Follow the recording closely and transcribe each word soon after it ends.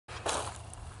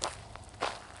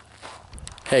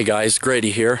Hey guys,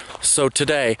 Grady here. So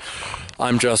today,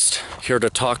 I'm just here to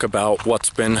talk about what's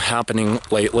been happening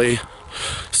lately.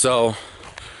 So,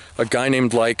 a guy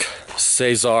named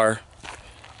Cesar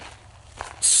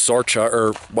Sorcha,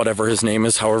 or whatever his name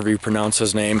is, however you pronounce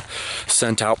his name,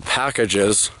 sent out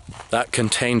packages that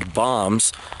contained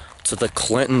bombs to the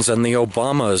Clintons and the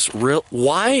Obamas.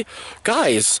 Why?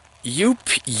 Guys,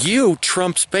 you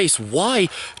Trump's base, why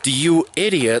do you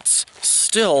idiots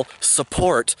still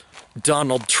support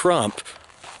Donald Trump?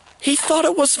 He thought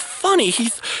it was funny. He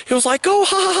was like, oh,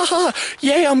 ha, ha, ha,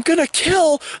 yay, I'm gonna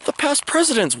kill the past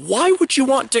presidents. Why would you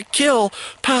want to kill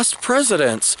past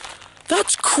presidents?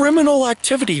 That's criminal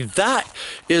activity. That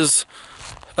is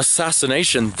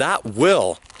assassination. That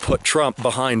will put Trump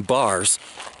behind bars.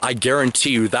 I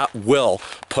guarantee you that will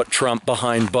put Trump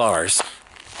behind bars.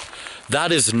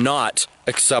 That is not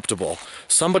acceptable.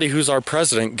 Somebody who's our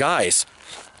president, guys,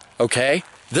 okay?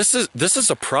 This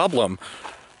is a problem.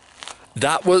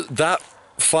 That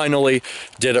finally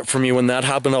did it for me. When that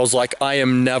happened, I was like,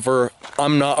 I'm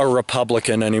not a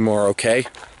Republican anymore, okay?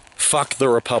 Fuck the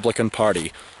Republican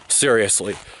Party.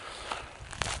 Seriously.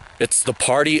 It's the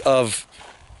party of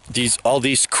all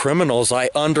these criminals. I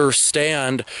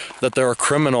understand that there are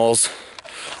criminals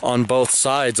on both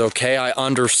sides, okay? I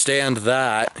understand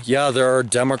that. Yeah, there are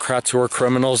Democrats who are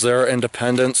criminals. There are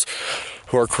independents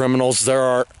who are criminals. There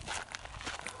are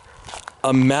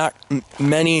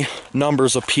many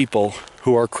numbers of people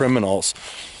who are criminals.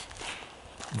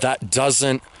 That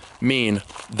doesn't mean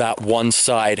that one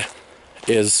side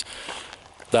that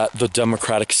the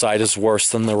Democratic side is worse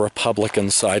than the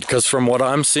Republican side. Because from what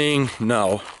I'm seeing,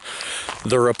 no.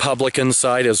 The Republican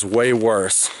side is way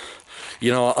worse.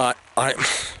 You know,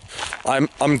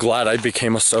 I'm glad I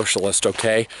became a socialist,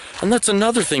 okay? And that's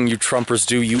another thing you Trumpers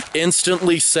do. You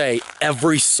instantly say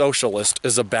every socialist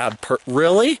is a bad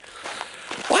Really?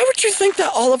 Why would you think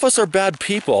that all of us are bad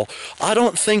people? I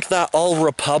don't think that all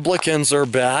Republicans are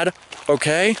bad,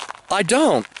 okay? I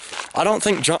don't. I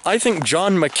think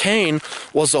John McCain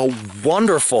was a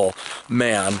wonderful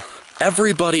man.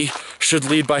 Everybody should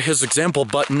lead by his example,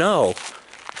 but no.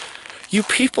 You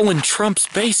people in Trump's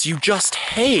base, you just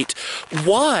hate.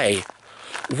 Why?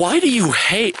 Why do you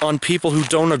hate on people who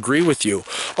don't agree with you?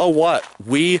 Oh, what?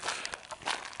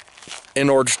 In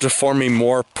order to form a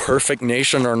more perfect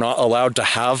nation, are not allowed to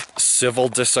have civil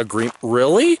disagreement.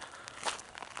 Really?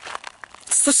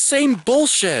 It's the same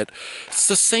bullshit. It's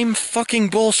the same fucking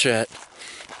bullshit.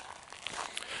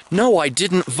 No, I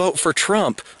didn't vote for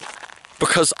Trump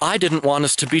because I didn't want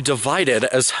us to be divided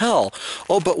as hell.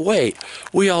 Oh, but wait,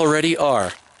 we already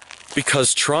are.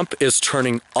 Because Trump is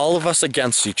turning all of us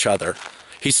against each other.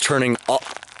 He's turning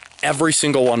every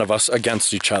single one of us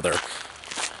against each other.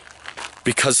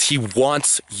 Because he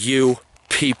wants you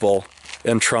people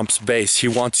in Trump's base. He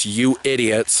wants you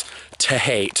idiots to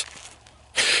hate.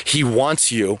 He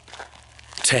wants you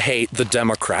to hate the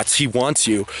Democrats. He wants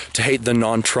you to hate the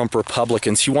non-Trump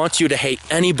Republicans. He wants you to hate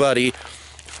anybody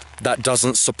that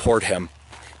doesn't support him.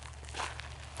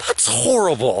 That's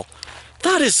horrible.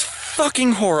 That is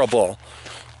fucking horrible.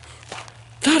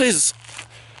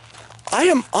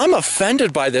 I'm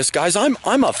offended by this, guys. I'm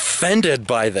offended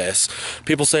by this.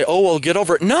 People say, oh, well, get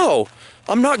over it. No,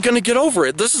 I'm not going to get over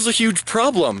it. This is a huge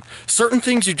problem. Certain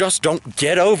things you just don't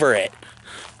get over it.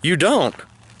 You don't.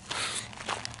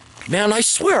 Man, I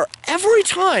swear, every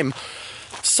time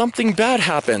something bad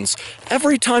happens,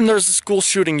 every time there's a school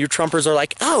shooting, you Trumpers are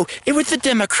like, oh, it was a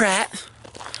Democrat.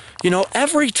 You know,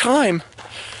 every time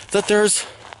that there's,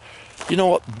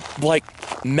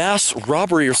 mass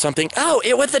robbery or something, oh,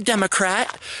 it was a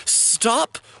Democrat.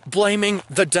 Stop blaming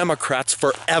the Democrats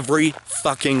for every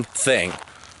fucking thing.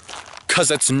 Because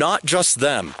it's not just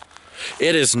them.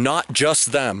 It is not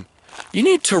just them. You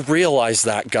need to realize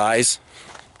that, guys.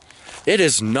 It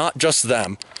is not just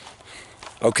them.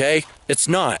 Okay? It's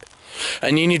not.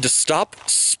 And you need to stop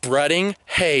spreading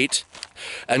hate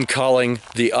and calling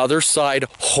the other side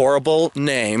horrible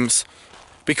names,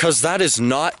 because that is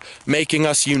not making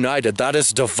us united. That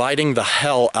is dividing the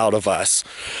hell out of us.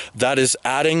 That is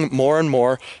adding more and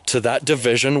more to that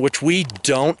division, which we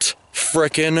don't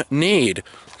frickin' need.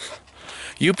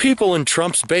 You people in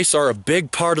Trump's base are a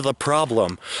big part of the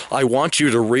problem. I want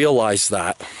you to realize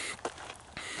that.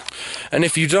 And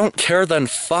if you don't care, then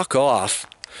fuck off.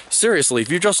 Seriously,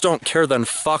 if you just don't care, then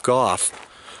fuck off.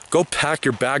 Go pack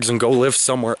your bags and go live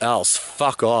somewhere else.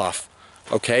 Fuck off.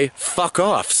 Okay? Fuck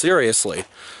off. Seriously.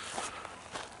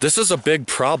 This is a big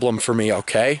problem for me,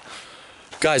 okay?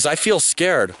 Guys, I feel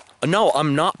scared. No,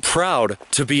 I'm not proud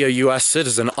to be a U.S.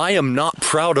 citizen. I am not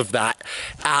proud of that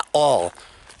at all.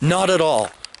 Not at all.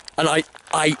 And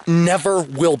I never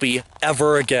will be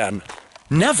ever again.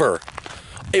 Never.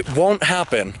 It won't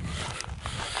happen.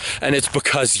 And it's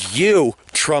because you,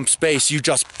 Trump's base, you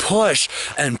just push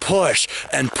and push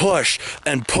and push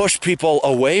and push people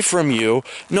away from you.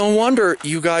 No wonder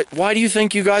you guys, why do you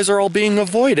think you guys are all being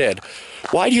avoided?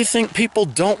 Why do you think people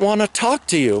don't want to talk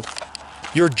to you?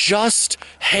 You're just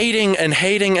hating and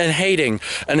hating and hating,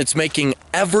 and it's making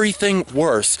everything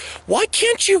worse. Why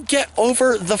can't you get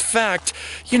over the fact,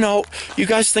 you know, you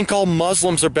guys think all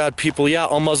Muslims are bad people. Yeah,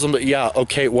 all Muslims, yeah,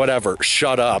 okay, whatever.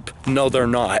 Shut up. No, they're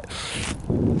not.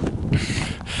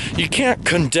 You can't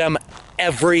condemn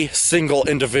every single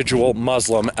individual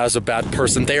Muslim as a bad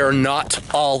person. They are not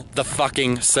all the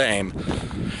fucking same.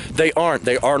 They aren't.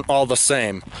 They aren't all the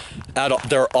same.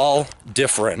 They're all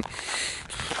different.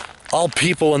 All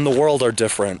people in the world are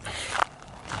different.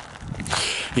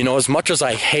 You know, as much as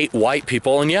I hate white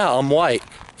people, and yeah, I'm white.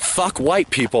 Fuck white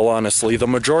people, honestly, the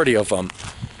majority of them.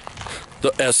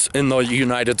 In the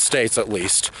United States, at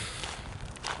least.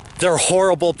 They're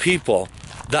horrible people.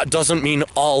 That doesn't mean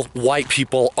all white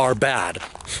people are bad.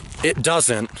 It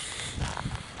doesn't.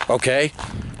 Okay?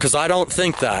 Because I don't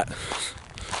think that.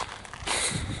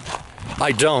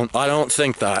 I don't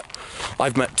think that.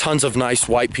 I've met tons of nice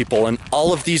white people, and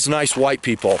all of these nice white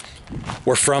people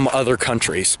were from other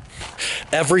countries.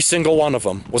 Every single one of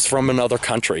them was from another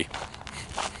country.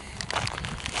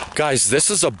 Guys,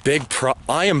 this is a big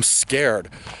I am scared.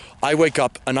 I wake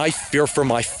up and I fear for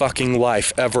my fucking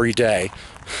life every day.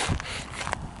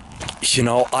 You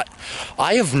know,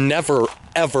 I have never,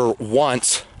 ever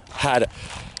once had...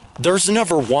 There's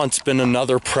never once been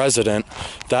another president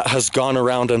that has gone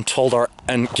around and told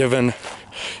and given,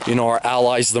 you know, our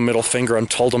allies the middle finger and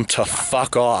told them to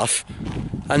fuck off,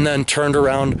 and then turned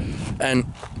around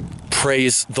and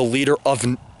praised the leader of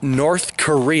North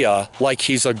Korea like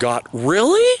he's a god.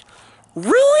 Really?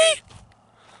 Really?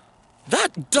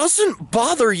 That doesn't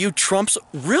bother you, Trumps?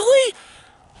 Really?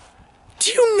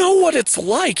 Do you know what it's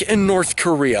like in North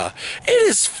Korea? It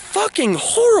is fucking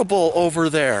horrible over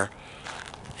there.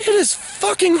 It is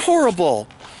fucking horrible.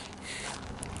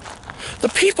 The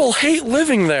people hate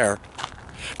living there.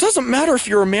 It doesn't matter if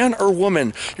you're a man or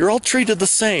woman. You're all treated the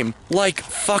same, like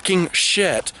fucking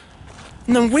shit.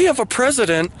 And then we have a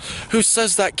president who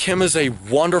says that Kim is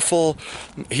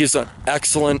he's an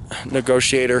excellent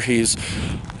negotiator. He's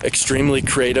extremely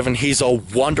creative, and he's a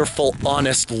wonderful,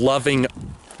 honest, loving,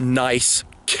 nice,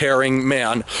 caring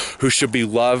man who should be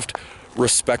loved,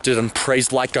 respected, and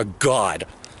praised like a god.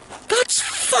 That's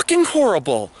fucking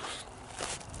horrible.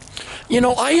 You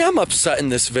know, I am upset in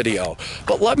this video,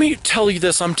 but let me tell you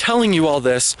this. I'm telling you all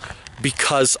this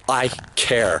because I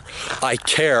care. I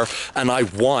care, and I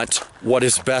want what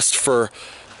is best for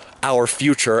our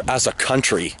future as a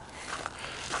country.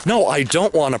 No, I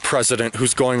don't want a president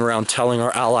who's going around telling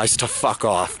our allies to fuck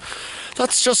off.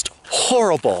 That's just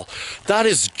horrible. That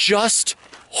is just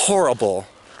horrible.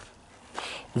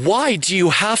 Why do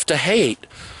you have to hate?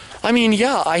 I mean,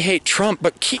 yeah, I hate Trump,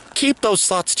 but keep those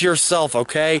thoughts to yourself,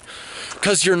 okay?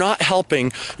 Because you're not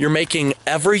helping. You're making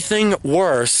everything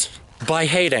worse by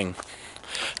hating.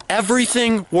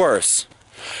 Everything worse.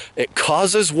 It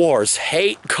causes wars.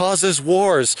 Hate causes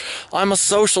wars. I'm a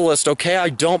socialist, okay? I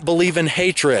don't believe in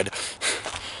hatred.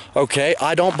 Okay?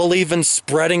 I don't believe in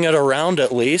spreading it around,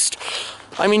 at least.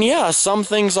 I mean, yeah, some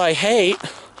things I hate,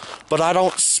 but I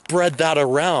don't spread that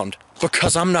around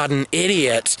because I'm not an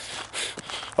idiot.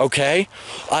 Okay?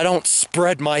 I don't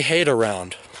spread my hate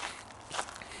around.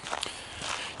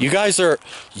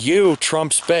 You,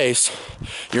 Trump's base,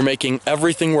 you're making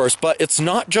everything worse. But it's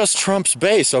not just Trump's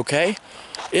base, okay?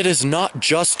 It is not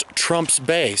just Trump's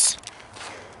base.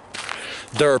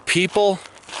 There are people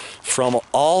from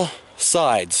all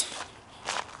sides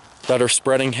that are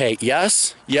spreading hate.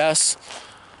 Yes,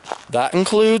 that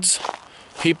includes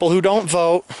people who don't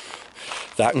vote.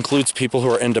 That includes people who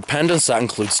are independents, that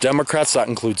includes Democrats, that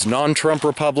includes non-Trump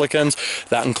Republicans,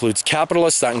 that includes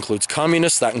capitalists, that includes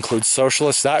communists, that includes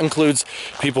socialists, that includes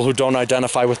people who don't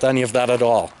identify with any of that at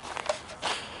all.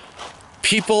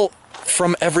 People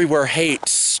from everywhere hate.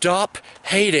 Stop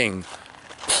hating.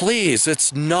 Please,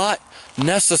 it's not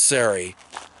necessary.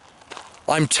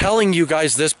 I'm telling you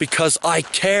guys this because I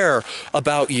care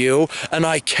about you, and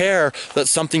I care that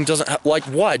something doesn't like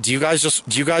what? Do you guys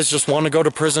just want to go to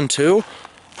prison too?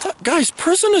 Guys,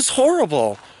 prison is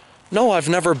horrible. No, I've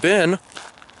never been,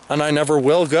 and I never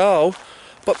will go,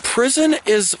 but prison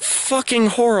is fucking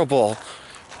horrible.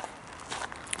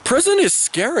 Prison is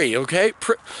scary, okay?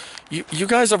 You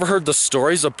guys ever heard the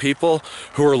stories of people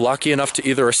who are lucky enough to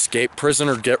either escape prison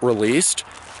or get released?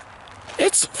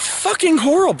 It's fucking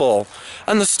horrible.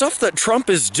 And the stuff that Trump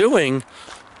is doing,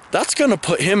 that's gonna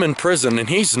put him in prison, and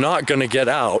he's not gonna get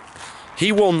out.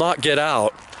 He will not get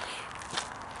out.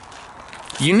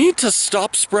 You need to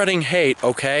stop spreading hate,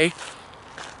 okay?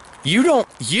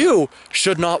 You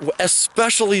should not,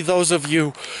 especially those of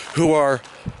you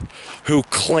who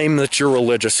claim that you're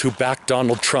religious, who back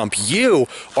Donald Trump. You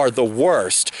are the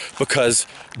worst, because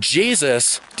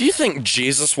Jesus, do you think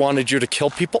Jesus wanted you to kill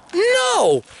people?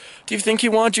 No! Do you think he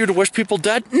wanted you to wish people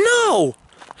dead? No!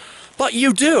 But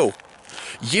you do.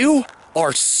 You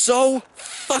are so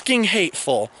fucking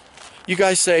hateful. You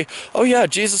guys say, oh yeah,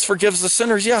 Jesus forgives the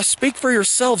sinners. Yeah, speak for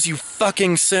yourselves, you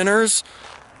fucking sinners.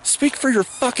 Speak for your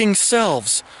fucking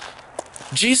selves.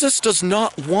 Jesus does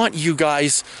not want you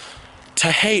guys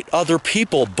to hate other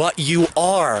people, but you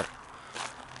are.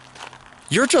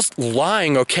 You're just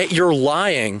lying, okay? You're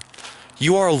lying.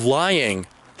 You are lying.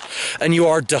 And you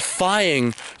are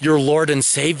defying your Lord and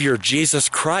Savior, Jesus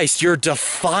Christ. You're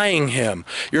defying him.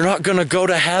 You're not going to go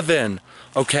to heaven,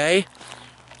 okay?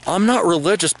 I'm not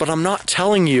religious, but I'm not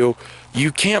telling you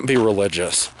you can't be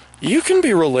religious. You can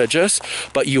be religious,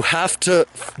 but you have to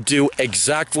do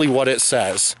exactly what it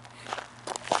says.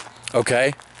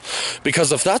 Okay?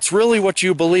 Because if that's really what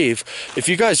you believe, if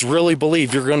you guys really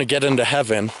believe you're going to get into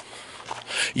heaven,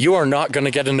 you are not going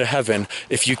to get into heaven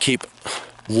if you keep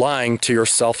lying to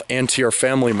yourself and to your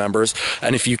family members,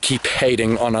 and if you keep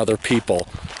hating on other people.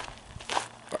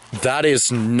 That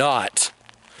is not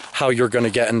how you're going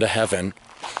to get into heaven.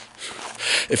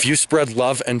 If you spread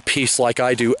love and peace like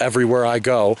I do everywhere I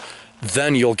go,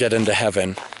 then you'll get into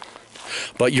heaven.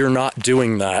 But you're not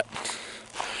doing that.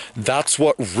 That's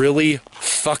what really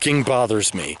fucking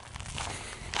bothers me.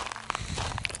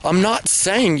 I'm not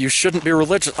saying you shouldn't be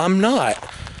religious. I'm not.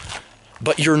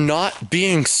 But you're not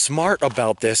being smart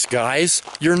about this, guys.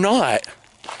 You're not.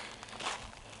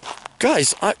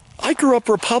 Guys, I grew up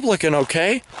Republican,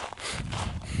 okay?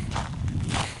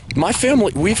 My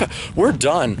family, we're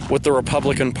done with the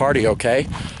Republican Party, okay?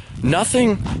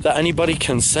 Nothing that anybody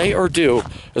can say or do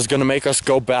is going to make us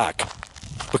go back,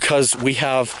 because we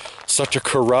have such a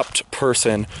corrupt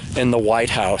person in the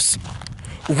White House.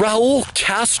 Raul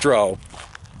Castro,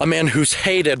 a man who's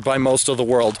hated by most of the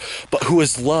world, but who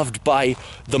is loved by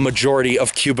the majority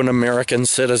of Cuban American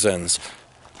citizens.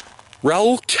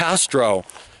 Raul Castro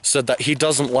said that he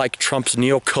doesn't like Trump's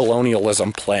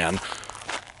neocolonialism plan.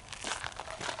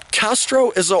 Castro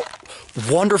is a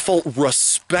wonderful,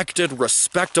 respected,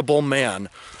 respectable man.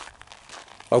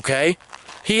 Okay?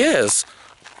 He is.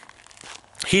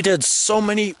 He did so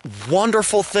many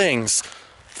wonderful things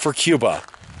for Cuba.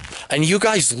 And you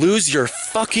guys lose your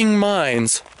fucking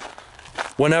minds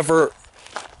whenever,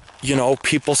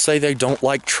 people say they don't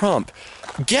like Trump.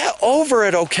 Get over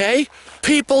it, okay?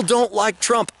 People don't like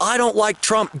Trump. I don't like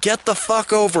Trump. Get the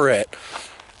fuck over it.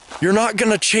 You're not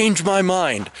gonna change my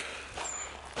mind.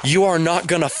 You are not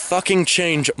gonna fucking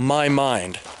change my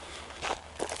mind.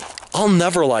 I'll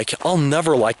never like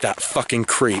that fucking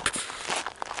creep.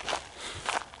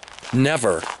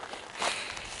 Never.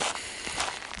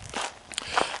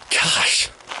 Gosh.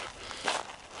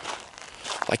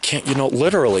 I can't,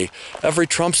 literally, every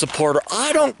Trump supporter,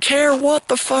 I don't care what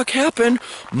the fuck happened,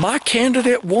 my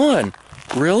candidate won.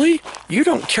 Really? You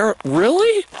don't care?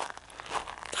 Really?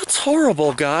 That's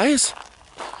horrible, guys.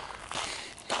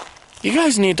 You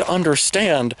guys need to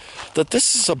understand that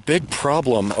this is a big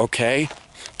problem, okay?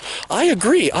 I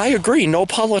agree. No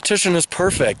politician is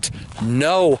perfect.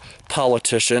 No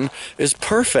politician is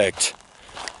perfect.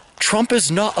 Trump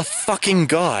is not a fucking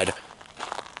god,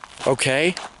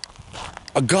 okay?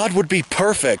 A god would be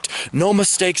perfect. No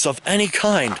mistakes of any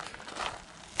kind.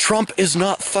 Trump is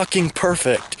not fucking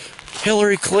perfect.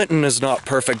 Hillary Clinton is not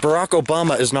perfect. Barack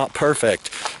Obama is not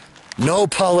perfect. No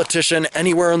politician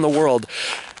anywhere in the world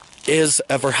is,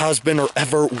 ever has been, or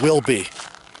ever will be.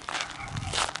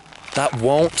 That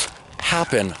won't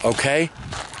happen, okay?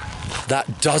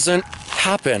 That doesn't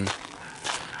happen.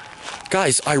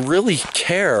 Guys, I really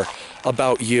care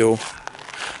about you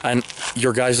and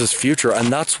your guys' future,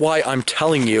 and that's why I'm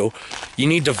telling you, you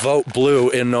need to vote blue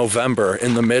in November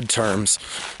in the midterms.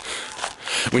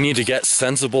 We need to get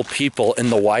sensible people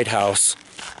in the White House,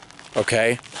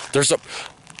 okay? There's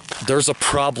a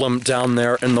problem down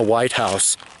there in the White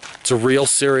House. It's a real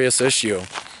serious issue.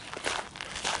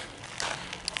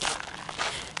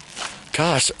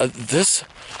 Gosh, this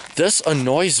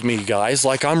annoys me, guys.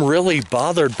 Like, I'm really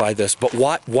bothered by this, but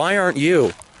why aren't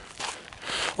you?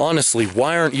 Honestly,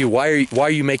 why aren't you? Why are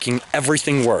you making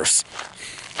everything worse?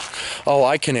 Oh,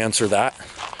 I can answer that.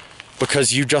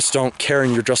 Because you just don't care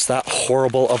and you're just that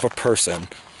horrible of a person.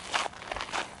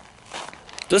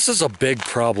 This is a big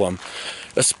problem.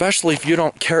 Especially if you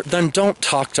don't care, then don't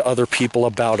talk to other people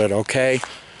about it, okay?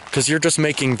 Because you're just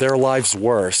making their lives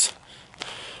worse.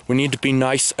 We need to be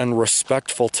nice and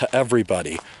respectful to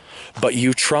everybody. But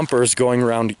you Trumpers going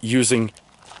around using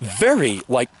very,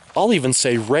 like, I'll even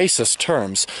say racist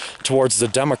terms towards the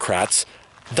Democrats,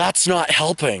 that's not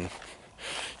helping.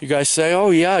 You guys say, oh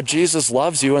yeah, Jesus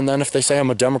loves you, and then if they say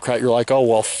I'm a Democrat, you're like, oh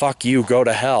well, fuck you, go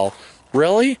to hell.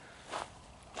 Really?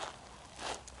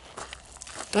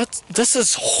 This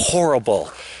is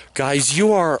horrible. Guys,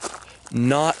 you are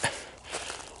not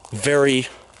very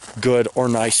good or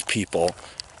nice people.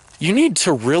 You need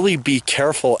to really be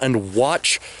careful and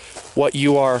watch what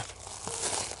you are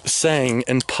saying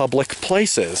in public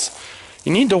places.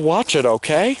 You need to watch it,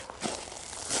 okay?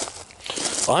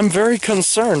 I'm very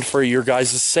concerned for your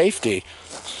guys' safety.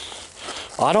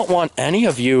 I don't want any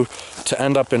of you to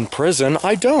end up in prison.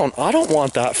 I don't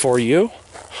want that for you.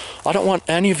 I don't want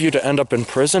any of you to end up in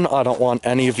prison. I don't want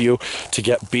any of you to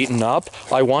get beaten up.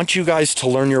 I want you guys to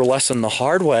learn your lesson the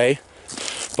hard way,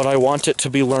 but I want it to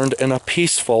be learned in a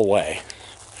peaceful way.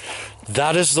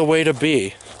 That is the way to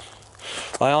be.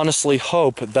 I honestly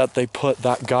hope that they put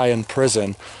that guy in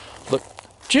prison. Look,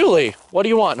 Julie, what do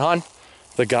you want, hon?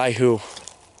 The guy who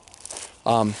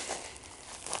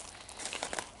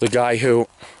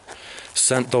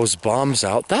sent those bombs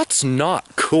out. That's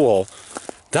not cool.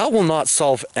 That will not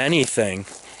solve anything.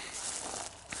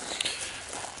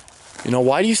 You know,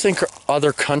 why do you think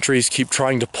other countries keep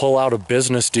trying to pull out of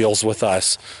business deals with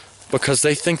us? Because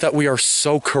they think that we are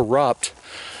so corrupt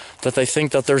that they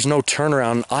think that there's no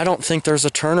turnaround. I don't think there's a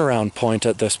turnaround point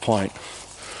at this point.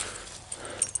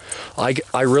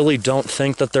 I really don't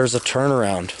think that there's a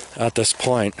turnaround at this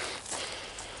point.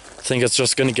 I think it's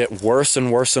just going to get worse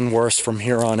and worse and worse from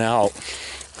here on out.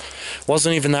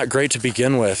 Wasn't even that great to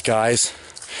begin with, guys.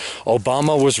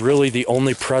 Obama was really the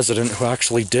only president who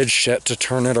actually did shit to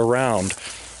turn it around.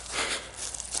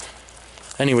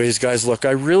 Anyways, guys, look,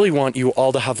 I really want you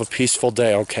all to have a peaceful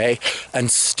day, okay?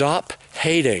 And stop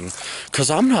hating,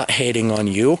 because I'm not hating on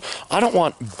you. I don't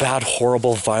want bad,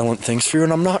 horrible, violent things for you,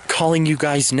 and I'm not calling you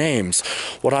guys names.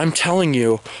 What I'm telling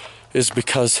you is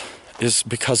because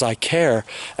I care,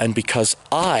 and because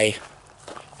I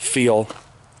feel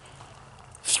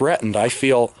threatened. I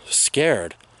feel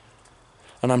scared.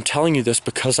 And I'm telling you this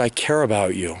because I care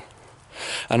about you.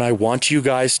 And I want you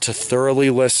guys to thoroughly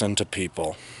listen to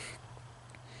people.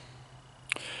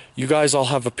 You guys all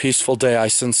have a peaceful day. I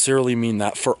sincerely mean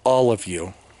that for all of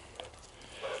you.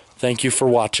 Thank you for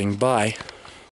watching. Bye.